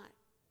and I.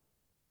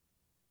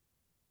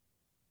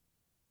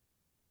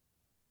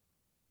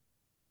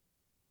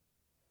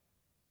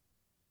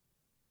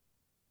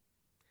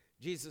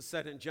 Jesus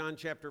said in John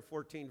chapter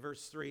 14,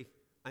 verse 3,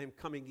 I am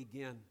coming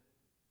again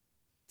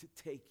to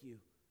take you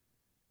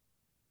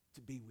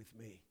to be with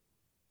me.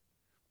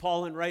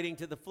 Paul, in writing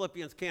to the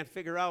Philippians, can't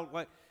figure out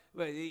what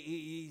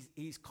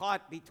he's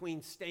caught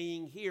between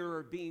staying here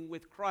or being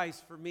with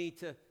Christ. For me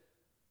to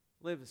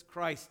live as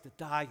Christ, to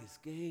die as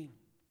gain.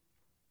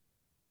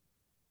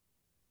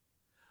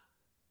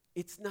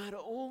 It's not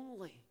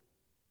only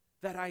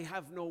that I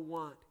have no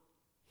want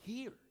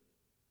here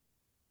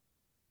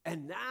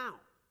and now,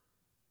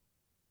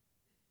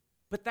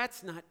 but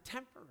that's not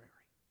temporary.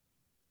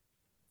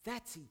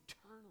 That's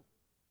eternal.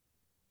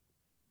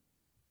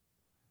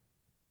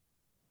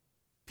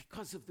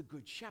 Because of the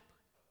Good Shepherd.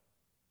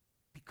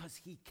 Because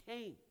he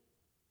came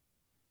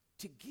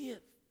to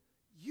give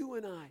you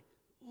and I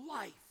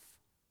life.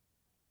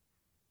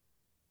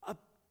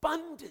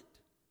 Abundant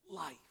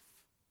life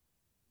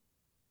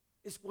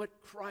is what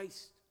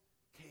Christ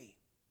came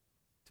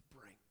to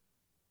bring.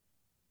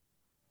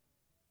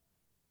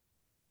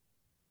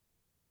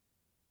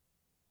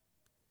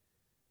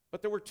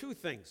 But there were two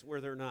things,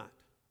 were there not,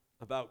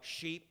 about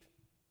sheep.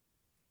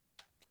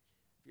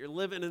 If you're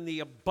living in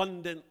the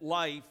abundant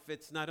life,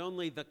 it's not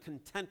only the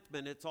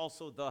contentment, it's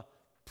also the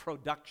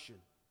production.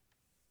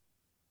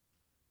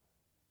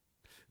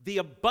 The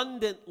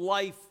abundant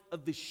life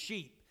of the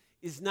sheep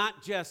is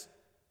not just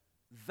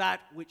that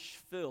which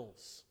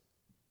fills.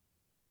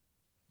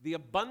 The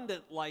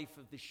abundant life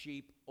of the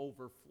sheep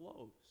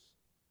overflows.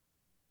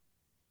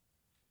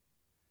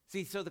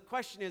 See, so the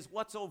question is,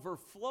 what's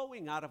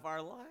overflowing out of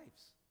our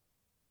lives?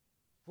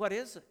 What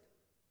is it?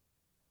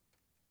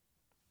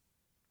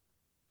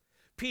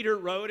 Peter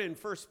wrote in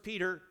 1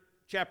 Peter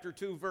chapter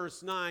 2,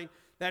 verse 9,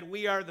 that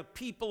we are the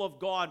people of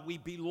God. We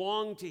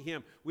belong to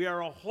him. We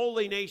are a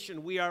holy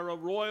nation. We are a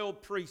royal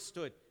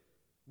priesthood.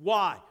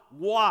 Why?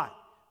 Why?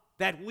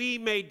 that we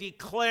may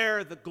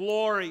declare the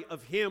glory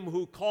of him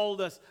who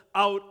called us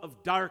out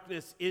of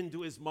darkness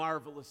into his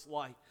marvelous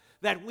light,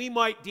 that we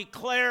might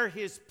declare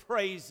his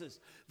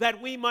praises,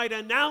 that we might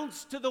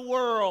announce to the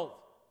world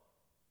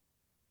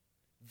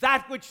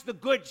that which the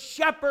Good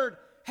Shepherd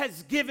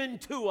has given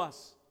to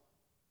us.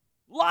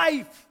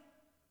 Life,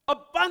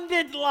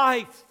 abundant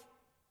life.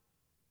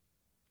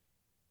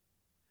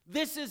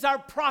 This is our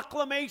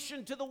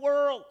proclamation to the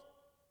world,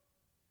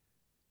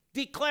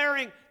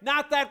 declaring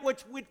not that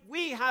which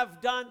we have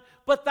done,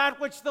 but that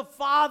which the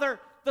Father,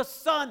 the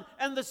Son,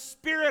 and the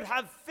Spirit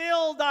have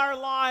filled our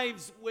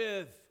lives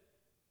with.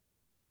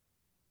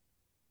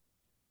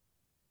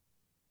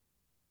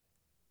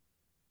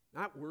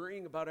 Not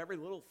worrying about every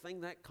little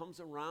thing that comes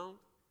around.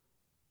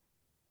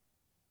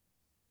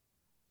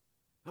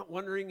 Not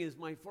wondering, is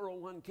my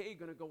 401k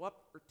going to go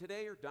up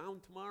today or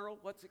down tomorrow?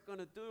 What's it going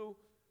to do?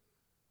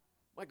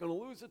 Am I going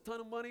to lose a ton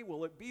of money?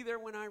 Will it be there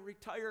when I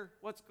retire?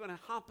 What's going to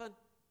happen?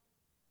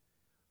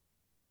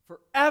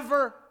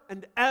 Forever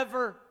and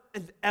ever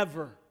and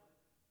ever,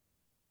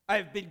 I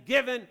have been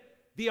given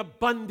the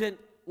abundant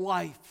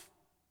life.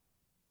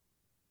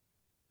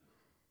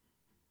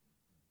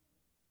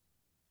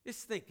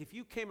 Just think, if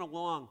you came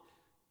along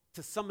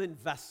to some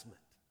investment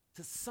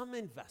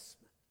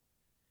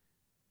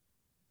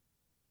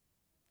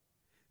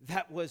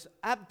that was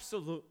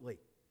absolutely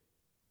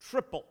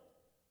triple,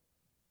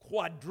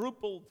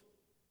 quadrupled,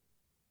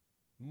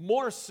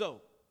 more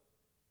so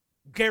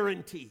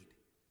guaranteed,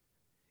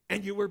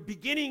 and you were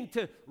beginning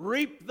to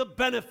reap the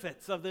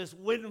benefits of this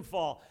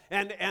windfall,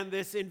 and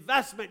this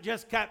investment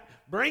just kept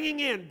bringing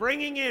in,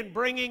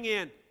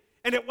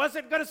 and it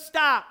wasn't going to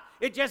stop.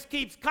 It just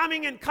keeps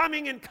coming and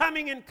coming and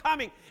coming and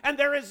coming, and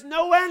there is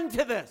no end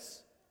to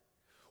this.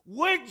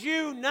 Would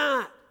you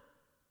not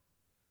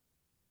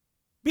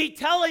be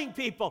telling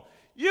people,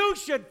 you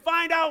should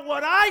find out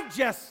what I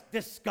just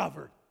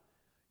discovered?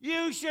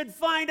 You should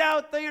find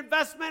out the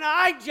investment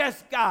I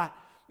just got.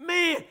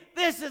 Man,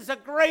 this is a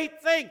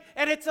great thing,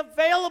 and it's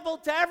available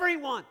to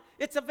everyone.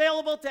 It's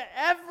available to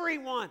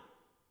everyone.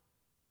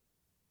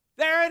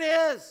 There it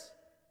is.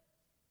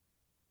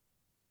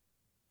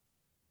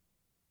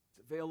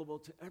 It's available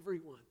to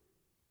everyone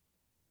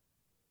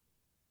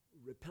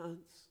who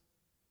repents.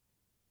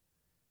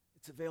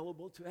 It's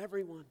available to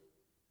everyone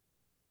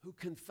who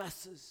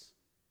confesses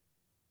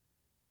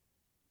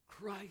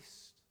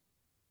Christ.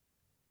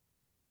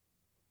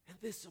 And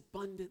this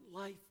abundant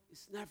life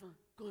is never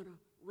going to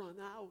run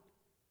out.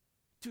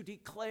 To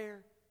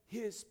declare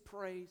his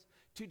praise,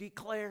 to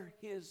declare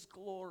his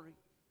glory.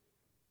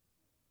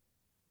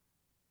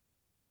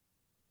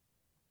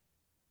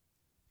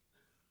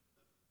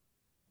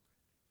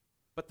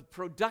 But the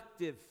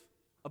productive,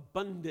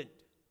 abundant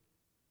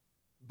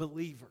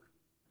believer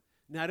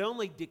not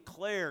only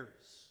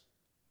declares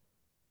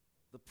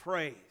the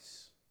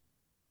praise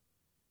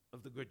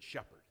of the Good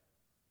Shepherd,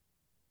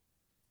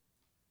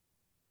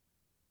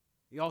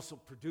 he also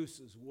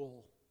produces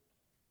wool.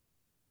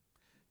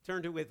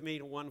 Turn with me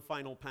to one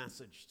final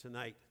passage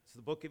tonight. It's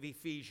the book of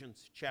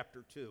Ephesians,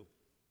 chapter 2.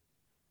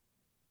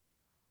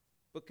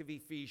 Book of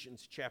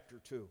Ephesians, chapter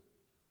 2.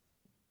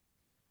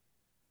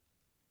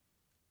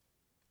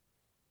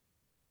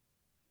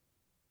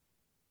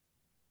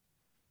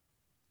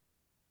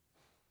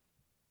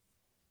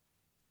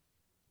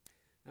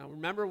 Now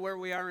remember where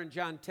we are in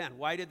John 10.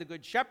 Why did the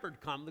Good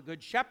Shepherd come? The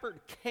Good Shepherd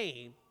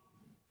came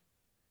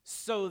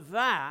so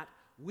that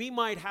we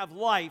might have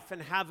life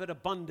and have it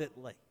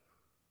abundantly.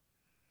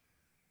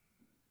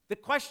 The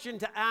question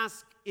to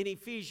ask in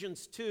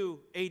Ephesians 2,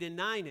 8 and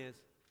 9 is,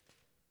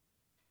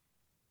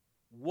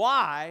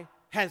 why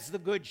has the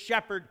Good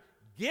Shepherd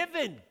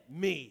given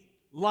me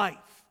life?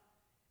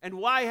 And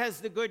why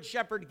has the Good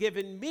Shepherd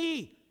given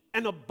me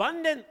an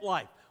abundant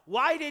life?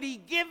 Why did he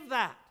give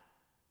that?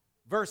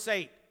 Verse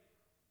 8.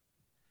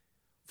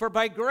 For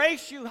by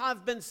grace you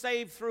have been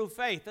saved through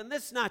faith. And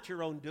this is not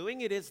your own doing,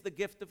 it is the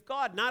gift of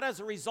God, not as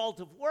a result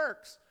of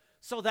works,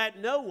 so that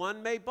no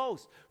one may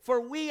boast.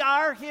 For we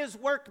are his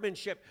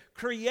workmanship,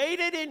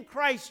 created in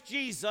Christ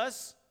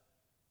Jesus.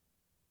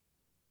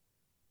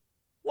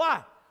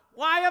 Why?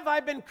 Why have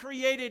I been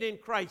created in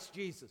Christ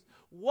Jesus?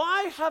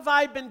 Why have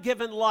I been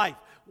given life?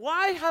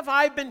 Why have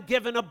I been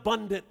given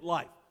abundant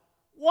life?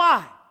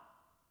 Why?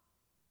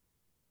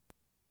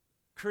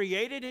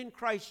 Created in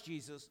Christ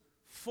Jesus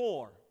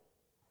for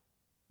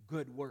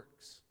good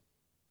works.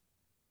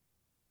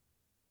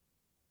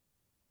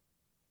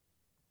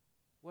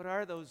 What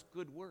are those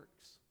good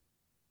works?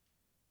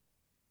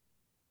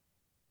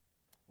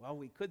 Well,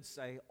 we could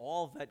say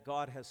all that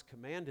God has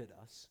commanded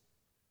us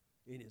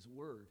in his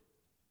word.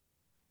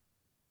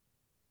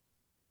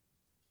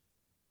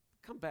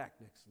 Come back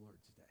next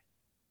Lord's Day,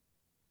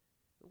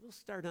 and we'll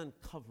start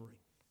uncovering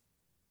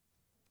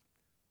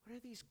what are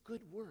these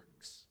good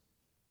works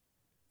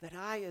that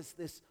I, as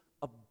this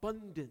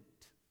abundant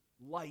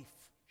life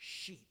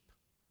sheep,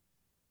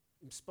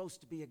 am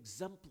supposed to be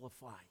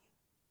exemplifying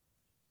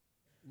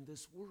in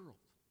this world.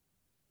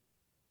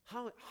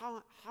 How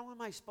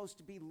am I supposed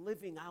to be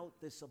living out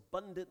this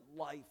abundant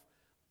life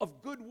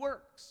of good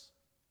works?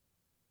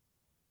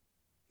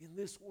 in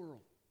this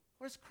world?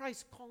 What does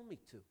Christ call me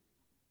to?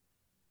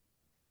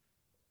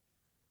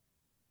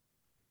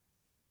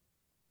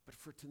 But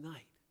for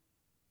tonight,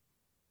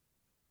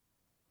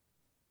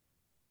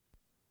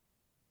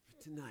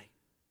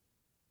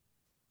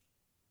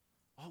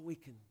 all we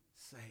can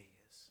say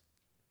is,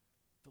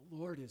 the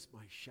Lord is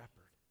my shepherd.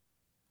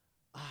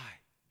 I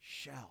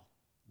shall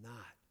not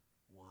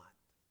want.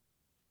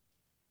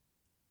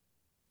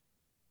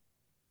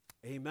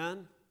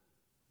 Amen.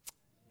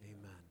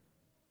 Amen.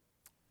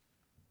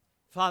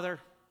 Father,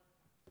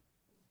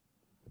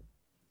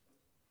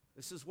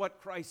 this is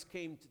what Christ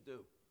came to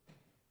do.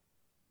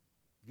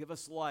 Give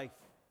us life.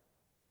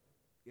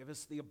 Give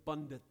us the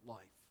abundant life.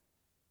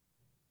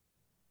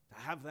 To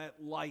have that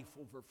life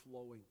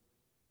overflowing.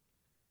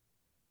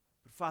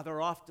 But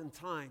Father,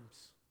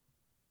 oftentimes,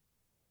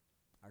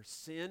 our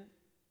sin,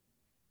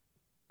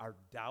 our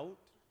doubt,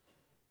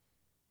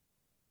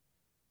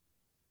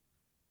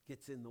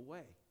 gets in the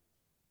way.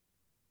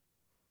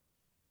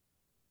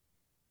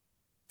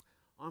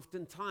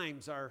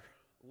 Oftentimes, our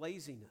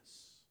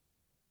laziness,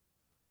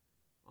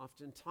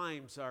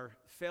 oftentimes our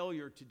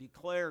failure to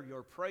declare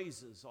your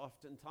praises,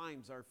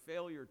 oftentimes our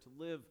failure to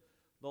live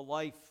the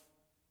life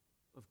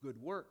of good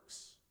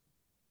works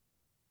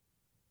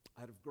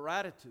out of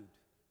gratitude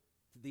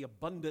to the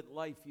abundant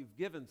life you've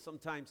given,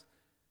 sometimes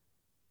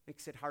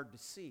makes it hard to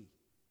see.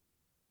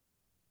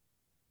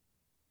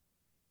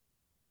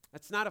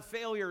 That's not a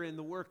failure in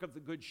the work of the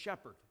Good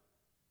Shepherd,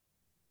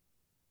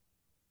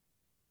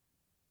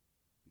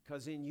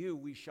 because in you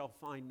we shall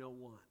find no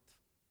want.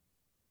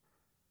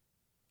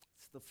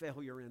 It's the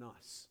failure in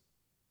us.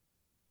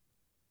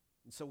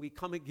 And so we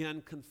come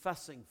again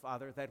confessing,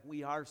 Father, that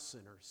we are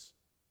sinners.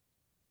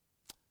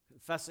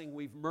 Confessing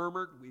we've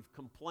murmured, we've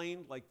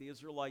complained like the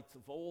Israelites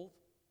of old.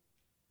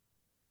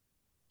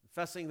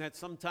 Confessing that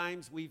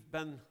sometimes we've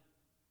been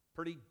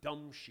pretty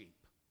dumb sheep.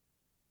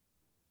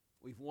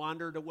 We've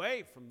wandered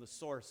away from the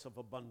source of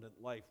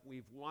abundant life.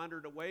 We've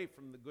wandered away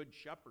from the Good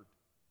Shepherd.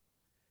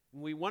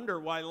 And we wonder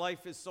why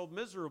life is so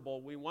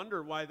miserable. We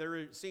wonder why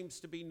there seems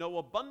to be no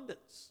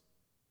abundance.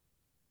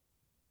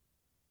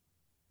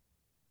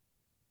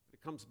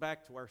 It comes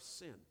back to our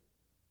sin,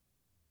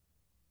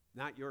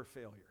 not your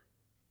failure.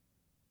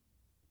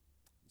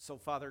 So,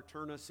 Father,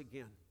 turn us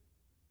again.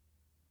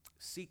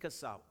 Seek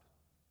us out.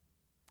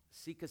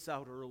 Seek us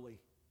out early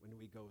when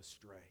we go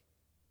astray.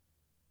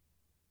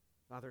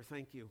 Father,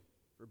 thank you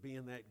for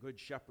being that good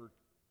shepherd,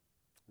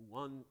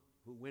 one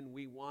who, when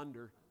we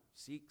wander,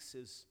 seeks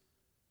his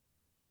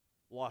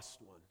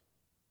lost one.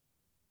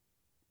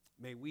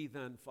 May we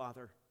then,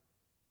 Father,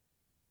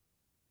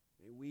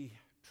 may we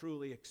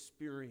truly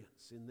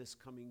experience in this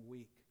coming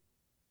week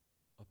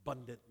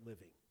abundant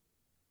living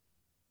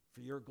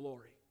for your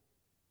glory,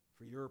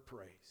 for your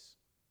praise.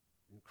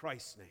 In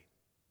Christ's name,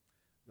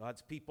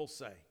 God's people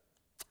say,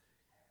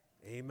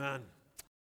 amen.